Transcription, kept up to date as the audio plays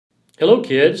Hello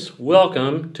kids,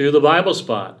 welcome to the Bible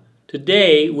Spot.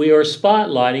 Today we are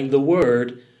spotlighting the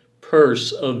word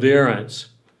perseverance.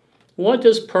 What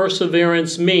does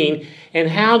perseverance mean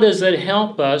and how does it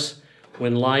help us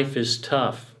when life is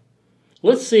tough?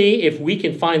 Let's see if we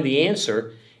can find the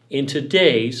answer in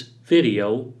today's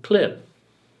video clip.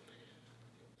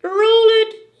 Roll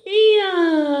it,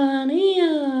 Ian.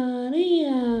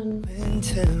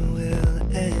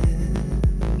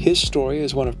 His story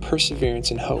is one of perseverance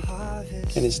and hope,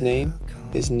 and his name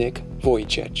is Nick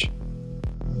Vujicic.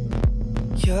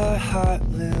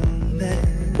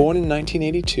 Born in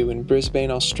 1982 in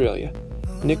Brisbane, Australia,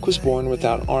 Nick was born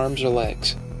without arms or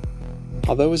legs.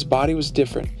 Although his body was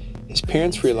different, his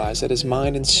parents realized that his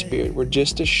mind and spirit were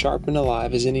just as sharp and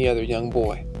alive as any other young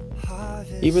boy.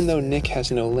 Even though Nick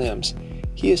has no limbs,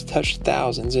 he has touched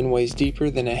thousands in ways deeper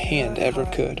than a hand ever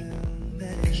could.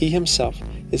 He himself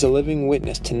is a living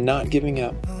witness to not giving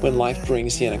up when life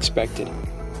brings the unexpected.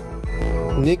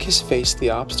 Nick has faced the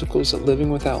obstacles that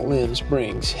living without limbs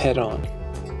brings head-on,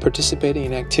 participating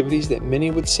in activities that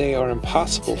many would say are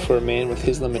impossible for a man with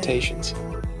his limitations.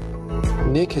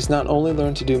 Nick has not only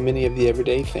learned to do many of the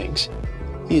everyday things,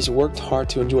 he has worked hard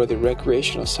to enjoy the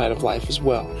recreational side of life as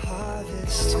well.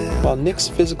 While Nick's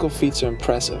physical feats are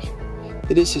impressive,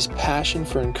 it is his passion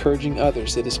for encouraging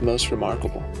others that is most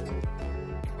remarkable.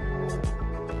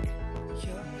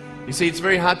 You see, it's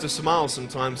very hard to smile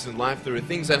sometimes in life. There are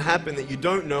things that happen that you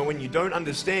don't know and you don't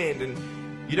understand, and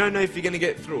you don't know if you're going to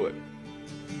get through it.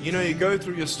 You know, you go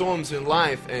through your storms in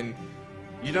life and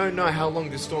you don't know how long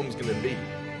this storm's going to be.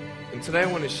 And today I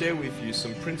want to share with you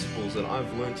some principles that I've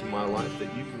learned in my life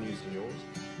that you can use in yours.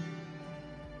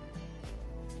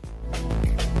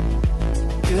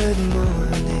 Good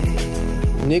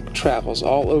morning. Nick travels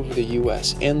all over the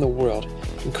U.S. and the world,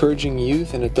 encouraging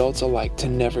youth and adults alike to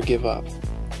never give up.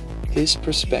 His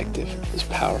perspective is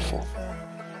powerful.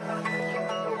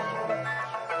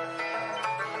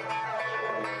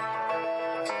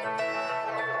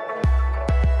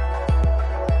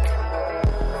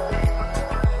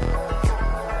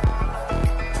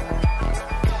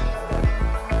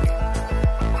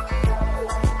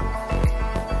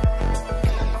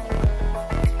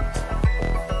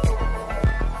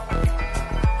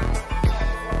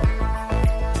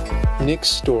 Nick's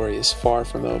story is far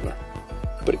from over,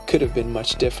 but it could have been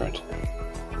much different.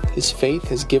 His faith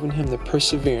has given him the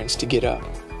perseverance to get up,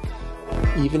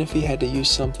 even if he had to use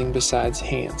something besides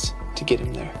hands to get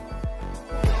him there.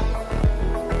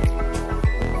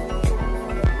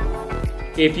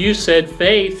 If you said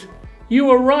faith, you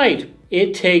were right.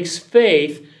 It takes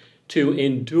faith to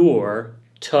endure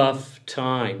tough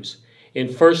times.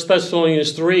 In 1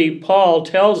 Thessalonians 3, Paul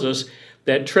tells us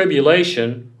that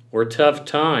tribulation, or tough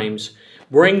times,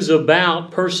 brings about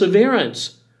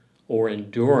perseverance, or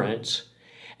endurance.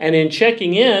 And in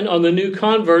checking in on the new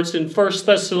converts in 1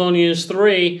 Thessalonians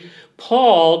 3,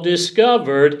 Paul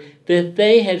discovered that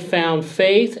they had found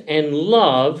faith and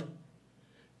love,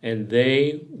 and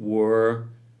they were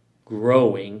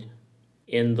growing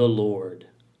in the Lord.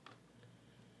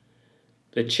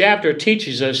 The chapter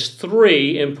teaches us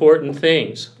three important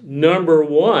things. Number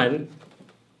one,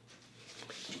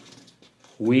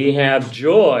 we have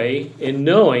joy in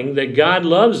knowing that God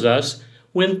loves us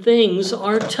when things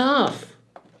are tough.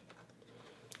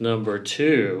 Number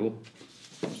two,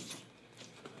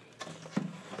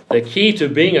 the key to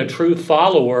being a true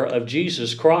follower of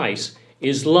Jesus Christ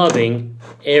is loving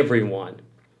everyone,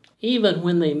 even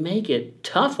when they make it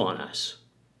tough on us.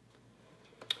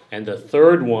 And the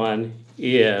third one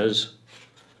is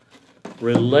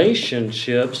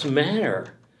relationships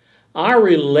matter. Our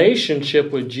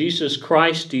relationship with Jesus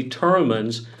Christ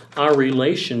determines our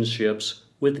relationships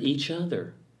with each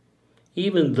other,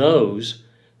 even those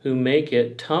who make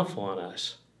it tough on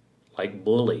us, like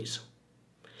bullies.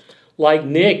 Like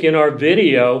Nick in our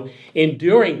video,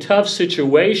 enduring tough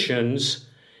situations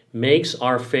makes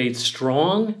our faith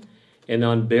strong and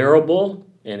unbearable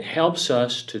and helps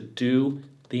us to do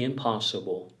the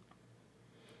impossible.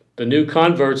 The new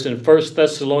converts in 1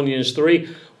 Thessalonians 3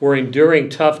 were enduring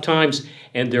tough times,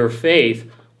 and their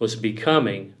faith was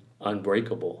becoming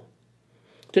unbreakable.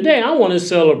 Today, I want to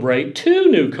celebrate two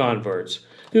new converts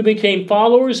who became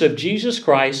followers of Jesus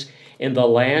Christ in the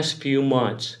last few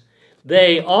months.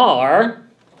 They are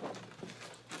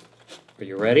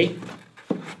you ready?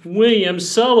 William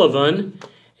Sullivan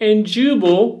and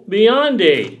Jubal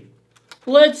Biondi.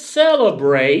 Let's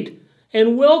celebrate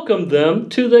and welcome them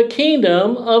to the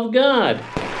kingdom of God.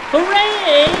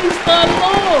 Praise the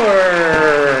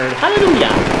Lord! Hallelujah!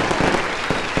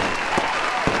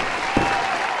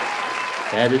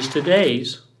 That is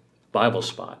today's Bible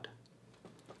Spot.